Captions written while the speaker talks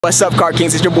What's up, Car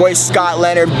Kings? It's your boy Scott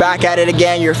Leonard, back at it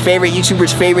again, your favorite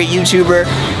YouTuber's favorite YouTuber.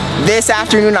 This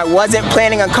afternoon I wasn't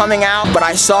planning on coming out, but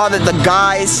I saw that the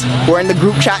guys were in the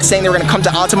group chat saying they were gonna come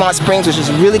to Altamont Springs, which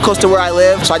is really close to where I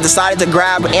live. So I decided to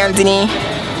grab Anthony,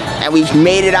 and we've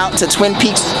made it out to Twin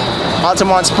Peaks,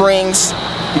 Altamont Springs.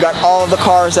 We got all of the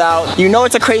cars out. You know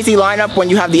it's a crazy lineup when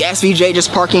you have the SVJ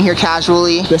just parking here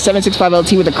casually. The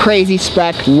 765LT with a crazy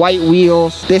spec, white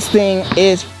wheels. This thing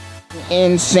is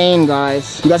insane,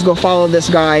 guys. You guys go follow this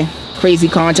guy. Crazy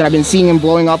content. I've been seeing him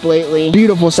blowing up lately.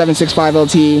 Beautiful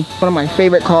 765LT. One of my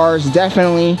favorite cars,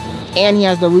 definitely. And he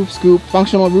has the roof scoop,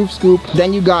 functional roof scoop.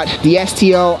 Then you got the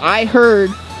STO. I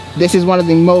heard this is one of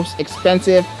the most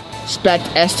expensive spec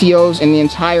STOs in the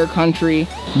entire country.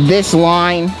 This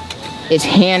line is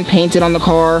hand painted on the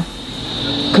car.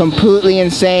 Completely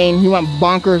insane. He went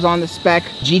bonkers on the spec.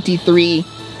 GT3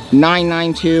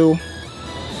 992.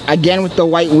 Again with the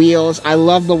white wheels. I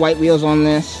love the white wheels on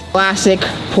this. Classic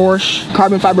Porsche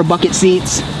carbon fiber bucket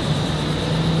seats.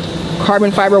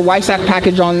 Carbon fiber Y-Sack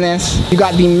package on this. You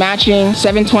got the matching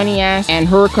 720S and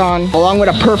Huracan along with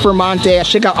a Performante.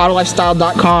 Check out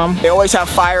autolifestyle.com. They always have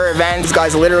fire events. These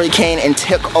guys literally came and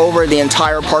took over the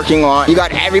entire parking lot. You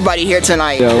got everybody here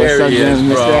tonight. Yo, there he is,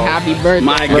 bro. Mr. Happy birthday,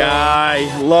 my bro.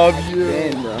 guy. Love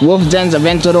you. Wolf's Den's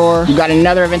Aventador. You got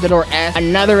another Aventador S,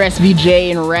 another SVJ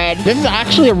in red. This is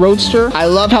actually a Roadster. I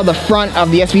love how the front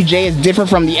of the SVJ is different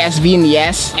from the SV and the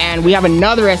S. And we have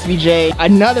another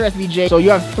SVJ. So you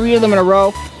have three of them in a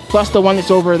row, plus the one that's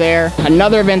over there.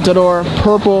 Another Aventador,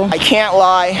 purple. I can't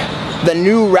lie, the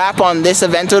new wrap on this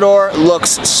Aventador looks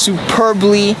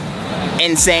superbly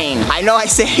insane. I know I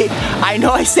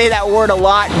say that word a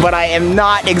lot, but I am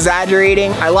not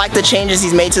exaggerating. I like the changes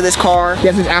he's made to this car. He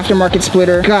has his aftermarket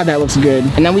splitter. God, that looks good.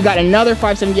 And then we got another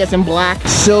 570S in black,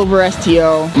 silver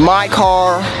STO. My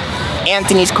car,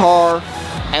 Anthony's car,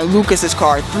 and Lucas's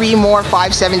car. 3 more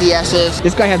 570Ss.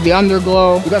 This guy has the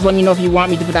underglow. You guys let me know if you want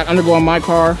me to put that underglow on my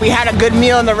car. We had a good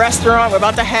meal in the restaurant. We're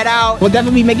about to head out. We'll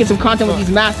definitely be making some content with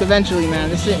these masks eventually, man.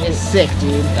 This shit is sick,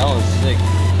 dude. That was sick.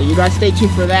 So you guys stay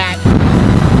tuned for that.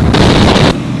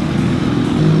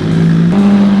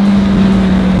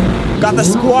 Got the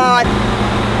squad.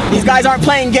 These guys aren't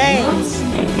playing games.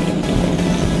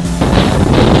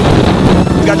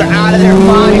 These guys are out of their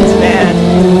minds,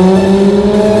 man.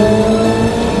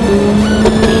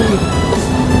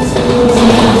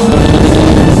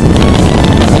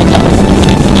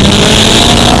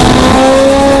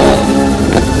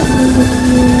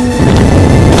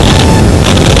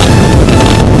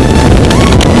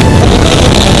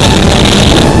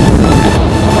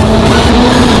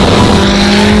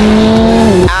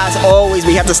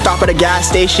 To stop at a gas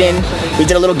station. We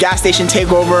did a little gas station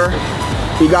takeover.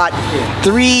 We got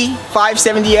 3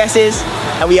 570Ss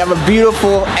and we have a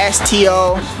beautiful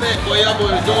STO. Boy, y'all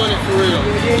boys doing it for real.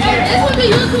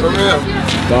 For real.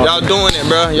 Y'all doing it,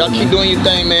 bro. Y'all keep doing your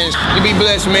thing, man. You be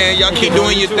blessed, man. Y'all keep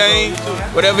doing your thing.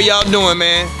 Whatever y'all doing,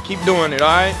 man. Keep doing it,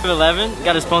 alright? 11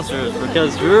 got a sponsor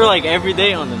because we were like every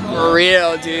day on them. For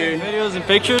real, dude. Videos and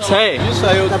pictures. Hey,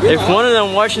 if one of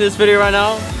them watching this video right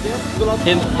now,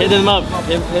 hit them up.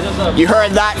 Hit us up. You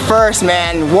heard that first,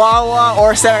 man. Wawa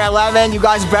or 7-Eleven, you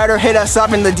guys better hit us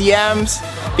up in the DMs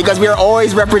because we are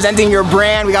always representing your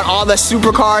brand. We got all the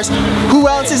supercars. Who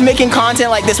else is making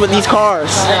content like this with these cars?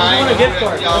 I want a gift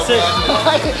card. That's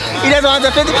it. He doesn't want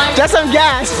the 50. Just some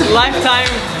gas. Lifetime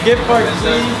gift card,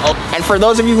 please. And for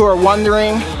those of you who are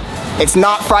wondering, it's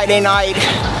not Friday night.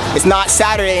 It's not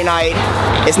Saturday night.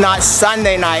 It's not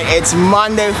Sunday night. It's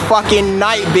Monday fucking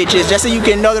night, bitches. Just so you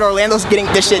can know that Orlando's getting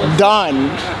this shit done.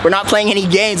 We're not playing any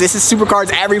games. This is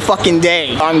Supercars every fucking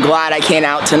day. I'm glad I came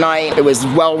out tonight. It was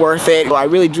well worth it. I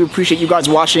really do appreciate you guys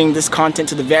watching this content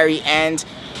to the very end.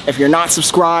 If you're not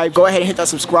subscribed, go ahead and hit that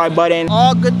subscribe button.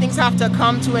 All good things have to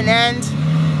come to an end.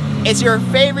 It's your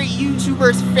favorite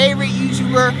YouTuber's favorite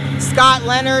YouTuber, Scott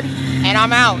Leonard, and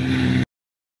I'm out.